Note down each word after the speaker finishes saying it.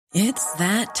It's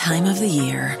that time of the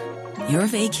year. Your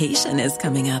vacation is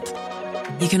coming up.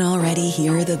 You can already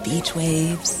hear the beach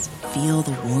waves, feel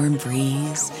the warm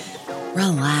breeze,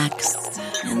 relax,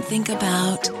 and think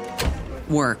about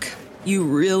work. You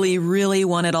really, really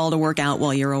want it all to work out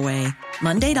while you're away.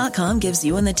 Monday.com gives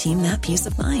you and the team that peace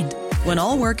of mind. When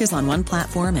all work is on one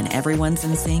platform and everyone's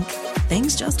in sync,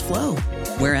 things just flow.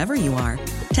 Wherever you are,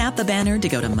 tap the banner to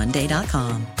go to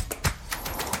Monday.com.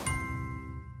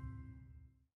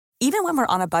 Even when we're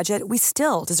on a budget, we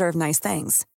still deserve nice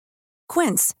things.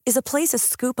 Quince is a place to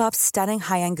scoop up stunning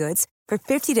high-end goods for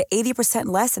 50 to 80%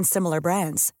 less than similar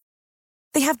brands.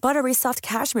 They have buttery soft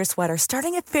cashmere sweaters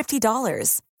starting at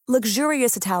 $50,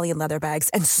 luxurious Italian leather bags,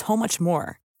 and so much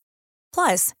more.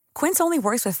 Plus, Quince only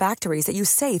works with factories that use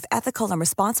safe, ethical, and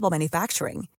responsible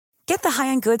manufacturing. Get the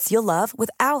high-end goods you'll love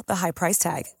without the high price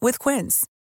tag with Quince.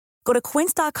 Go to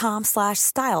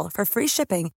quince.com/style for free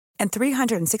shipping and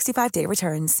 365-day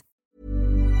returns.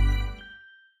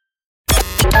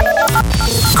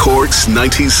 Cork's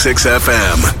 96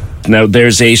 FM. Now,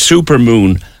 there's a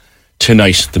supermoon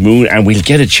tonight, the moon, and we'll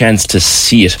get a chance to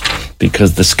see it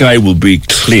because the sky will be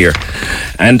clear.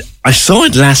 And I saw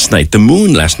it last night. The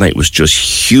moon last night was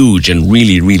just huge and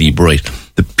really, really bright.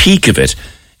 The peak of it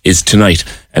is tonight,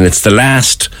 and it's the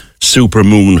last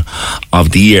supermoon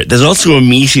of the year. There's also a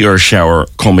meteor shower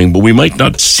coming, but we might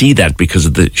not see that because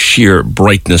of the sheer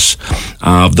brightness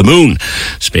of the moon.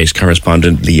 Space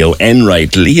correspondent Leo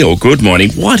Enright. Leo, good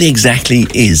morning. What exactly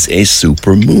is a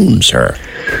supermoon, sir?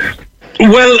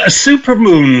 Well,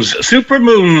 supermoons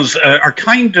are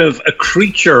kind of a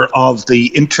creature of the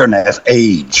internet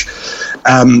age.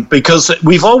 Because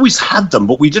we've always had them,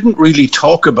 but we didn't really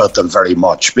talk about them very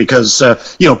much because,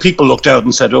 people looked out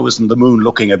and said, oh, isn't the moon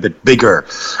looking a bit bigger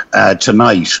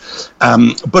tonight?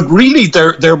 But really,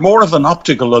 they're more of an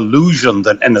optical illusion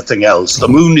than anything else. The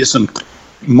moon isn't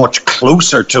much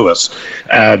closer to us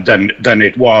than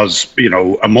it was,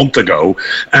 a month ago.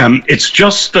 It's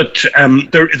just that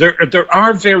there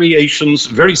are variations,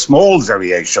 very small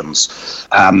variations,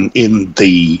 in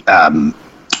the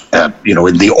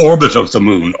in the orbit of the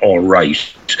moon, all right.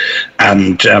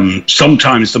 And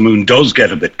sometimes the moon does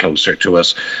get a bit closer to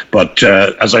us. But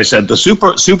as I said, the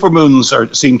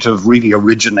supermoons seem to have really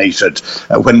originated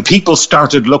when people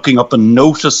started looking up and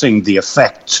noticing the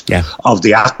effect of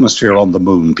the atmosphere on the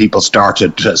moon. People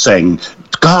started saying,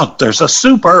 God, there's a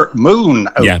super moon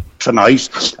out tonight.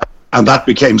 And that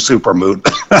became supermoon.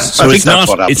 So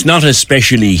it's not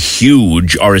especially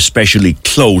huge or especially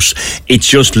close. It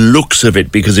just looks of it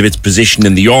because of its position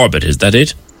in the orbit. Is that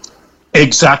it?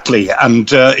 Exactly, and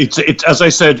it as I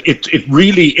said, it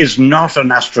really is not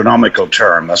an astronomical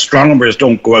term. Astronomers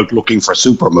don't go out looking for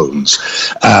supermoons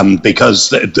because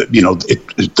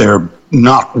they're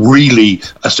not really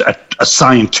a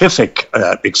scientific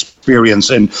experience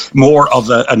and more of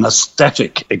an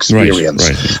aesthetic experience.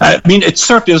 Right. I mean, it's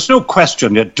certainly, there's no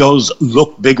question it does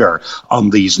look bigger on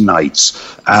these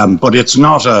nights, but it's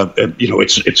not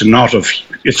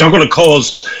it's not going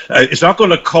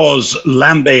to cause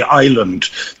Lambay Island,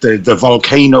 the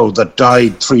volcano that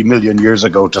died 3 million years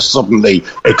ago, to suddenly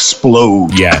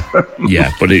explode. Yeah,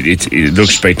 but it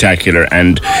looks spectacular,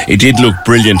 and it did look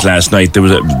brilliant last night. The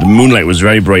moonlight was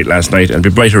very bright last night, and it'll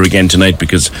be brighter again tonight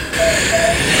because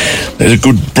there's a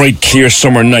good, bright, clear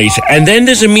summer night. And then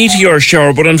there's a meteor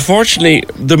shower, but unfortunately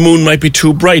the moon might be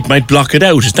too bright, might block it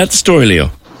out. Is that the story, Leo?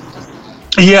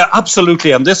 Yeah,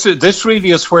 absolutely. And this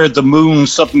really is where the moon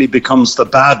suddenly becomes the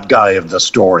bad guy of the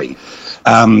story.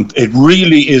 It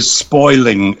really is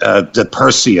spoiling the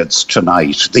Perseids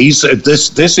tonight.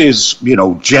 This is,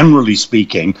 generally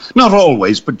speaking, not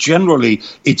always, but generally,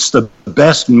 it's the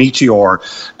best meteor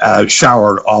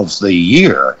shower of the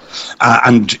year.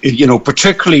 And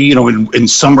particularly, in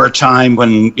summertime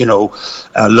when,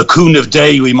 lacune of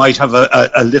day, we might have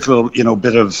a little,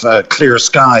 bit of clear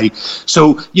sky.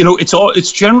 So,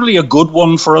 it's generally a good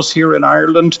one for us here in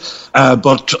Ireland.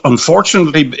 But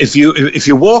unfortunately, if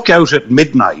you walk out at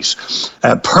midnight,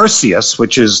 Perseus,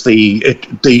 which is the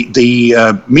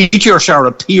meteor shower,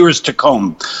 appears to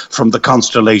come from the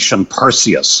constellation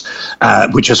Perseus,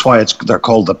 which is why they're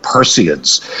called the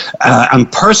Perseids. And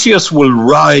Perseus will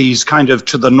rise kind of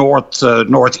to the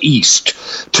northeast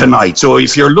tonight. So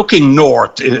if you're looking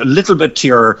north, a little bit to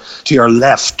your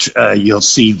left, you'll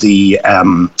see the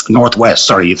northwest.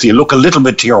 Sorry, if you look a little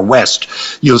bit to your west,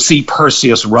 you'll see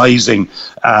Perseus rising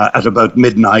at about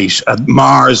midnight.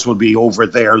 Mars will be over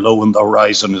there low on the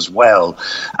horizon as well.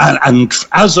 And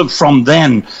as of from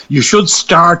then, you should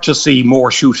start to see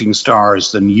more shooting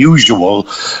stars than usual.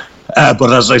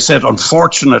 But as I said,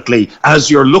 unfortunately, as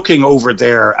you're looking over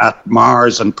there at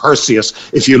Mars and Perseus,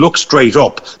 if you look straight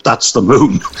up, that's the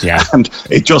moon. Yeah. And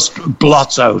it just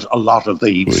blots out a lot of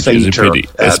the fainter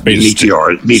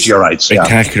meteorites.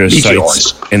 Spectacular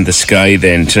sights in the sky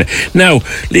then. Now,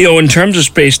 Leo, in terms of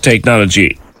space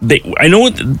technology, I know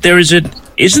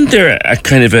isn't there a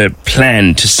kind of a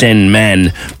plan to send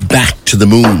man back to the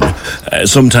moon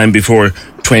sometime before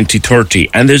 2030?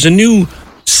 And there's a new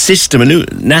system,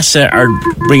 NASA are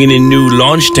bringing in new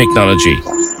launch technology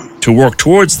to work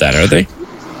towards that, are they?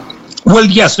 Well,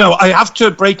 yes. Now, I have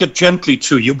to break it gently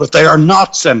to you, but they are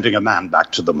not sending a man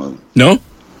back to the moon. No?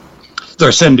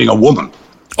 They're sending a woman.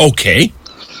 Okay.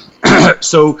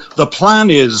 So the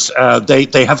plan is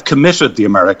they have committed, the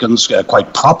Americans,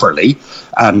 quite properly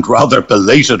and rather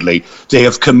belatedly, they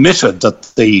have committed that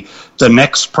the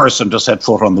next person to set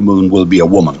foot on the moon will be a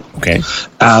woman. Okay.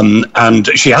 And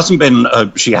she hasn't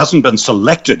been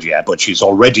selected yet, but she's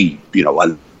already,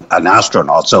 an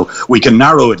astronaut. So we can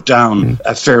narrow it down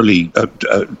fairly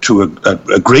to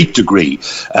a great degree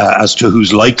as to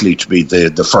who's likely to be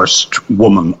the first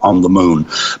woman on the moon.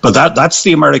 But that's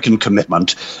the American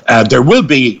commitment. There will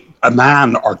be a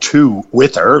man or two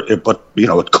with her, but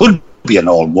it could be an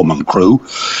all-woman crew.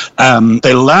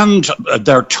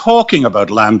 They're talking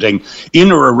about landing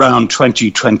in or around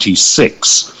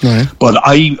 2026. Right. But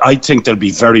I think they'll be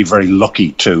very, very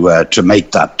lucky to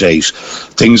make that date.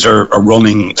 Things are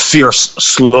running fierce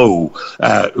slow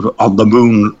on the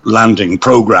moon landing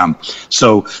program.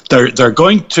 So they're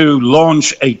going to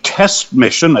launch a test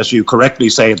mission, as you correctly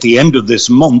say, at the end of this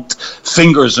month,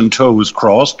 fingers and toes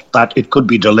crossed, that it could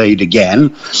be delayed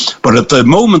again. But at the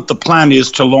moment, the plan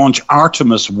is to launch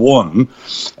Artemis 1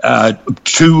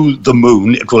 to the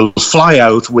moon. It will fly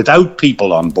out without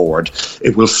people on board.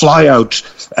 It will fly out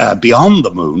beyond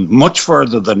the moon, much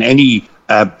further than any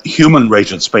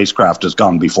human-rated spacecraft has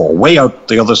gone before, way out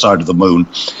the other side of the moon,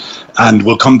 and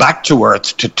will come back to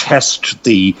Earth to test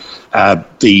the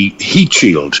heat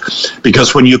shield.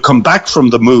 Because when you come back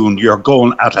from the moon, you're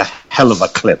going at a hell of a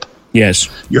clip. Yes.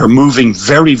 You're moving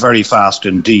very, very fast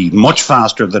indeed, much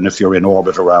faster than if you're in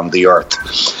orbit around the Earth.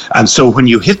 And so when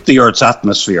you hit the Earth's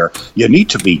atmosphere, you need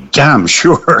to be damn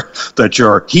sure that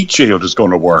your heat shield is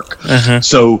going to work. Uh-huh.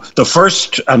 So the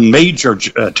first and major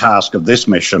task of this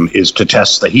mission is to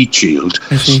test the heat shield.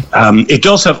 It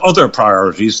does have other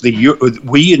priorities.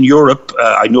 We in Europe,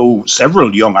 I know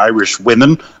several young Irish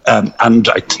women, and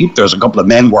I think there's a couple of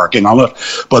men working on it,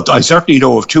 but I certainly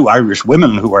know of 2 Irish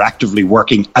women who are actively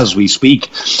working as we speak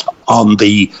on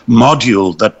the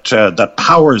module that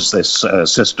powers this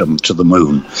system to the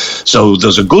moon. So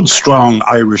there's a good, strong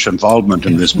Irish involvement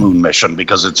in this moon mission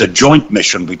because it's a joint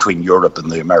mission between Europe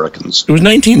and the Americans. It was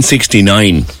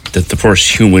 1969 that the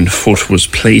first human foot was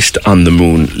placed on the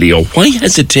moon, Leo. Why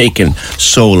has it taken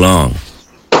so long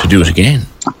to do it again?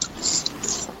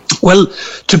 Well,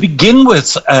 to begin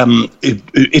with,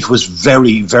 it was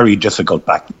very, very difficult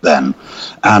back then.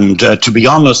 And to be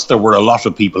honest, there were a lot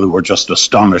of people who were just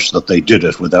astonished that they did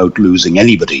it without losing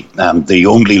anybody. The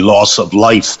only loss of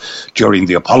life during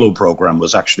the Apollo program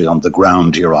was actually on the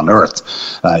ground here on Earth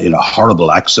in a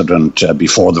horrible accident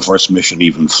before the first mission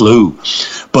even flew.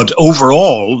 But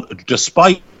overall,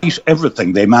 despite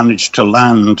everything, they managed to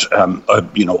land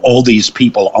all these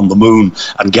people on the moon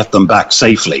and get them back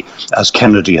safely, as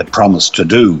Kennedy had promised to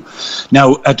do.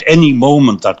 Now, at any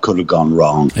moment that could have gone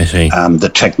wrong.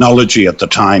 The technology at the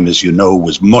time, as you know,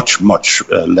 was much, much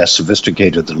less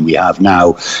sophisticated than we have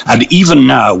now. And even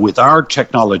now, with our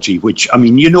technology, which,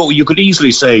 you could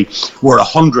easily say we're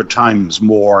 100 times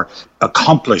more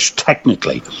accomplished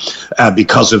technically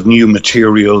because of new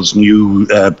materials, new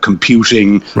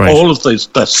computing, all of the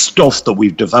stuff that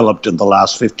we've developed in the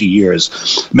last 50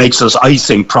 years makes us, I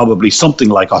think, probably something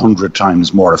like 100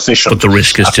 times more efficient. But the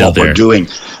risk is still there. We're doing.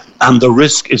 And the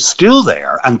risk is still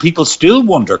there, and people still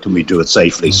wonder, can we do it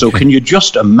safely? Okay. So can you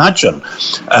just imagine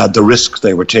the risk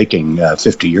they were taking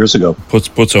 50 years ago?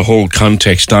 Puts a whole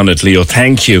context on it, Leo.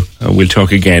 Thank you. We'll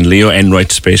talk again. Leo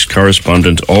Enright, space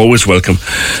correspondent, always welcome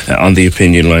on the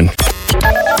Opinion Line.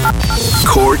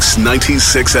 Cork's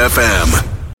 96 FM.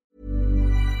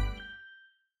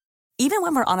 Even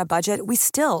when we're on a budget, we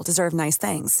still deserve nice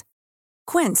things.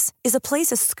 Quince is a place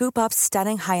to scoop up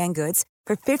stunning high-end goods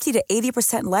for 50 to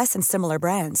 80% less than similar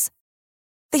brands.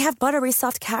 They have buttery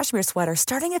soft cashmere sweaters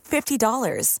starting at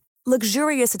 $50,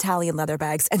 luxurious Italian leather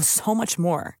bags, and so much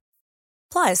more.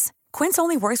 Plus, Quince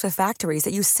only works with factories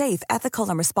that use safe, ethical,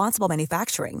 and responsible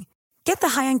manufacturing. Get the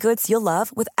high-end goods you'll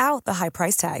love without the high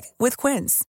price tag with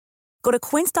Quince. Go to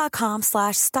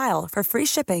quince.com/style for free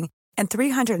shipping and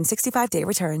 365-day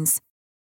returns.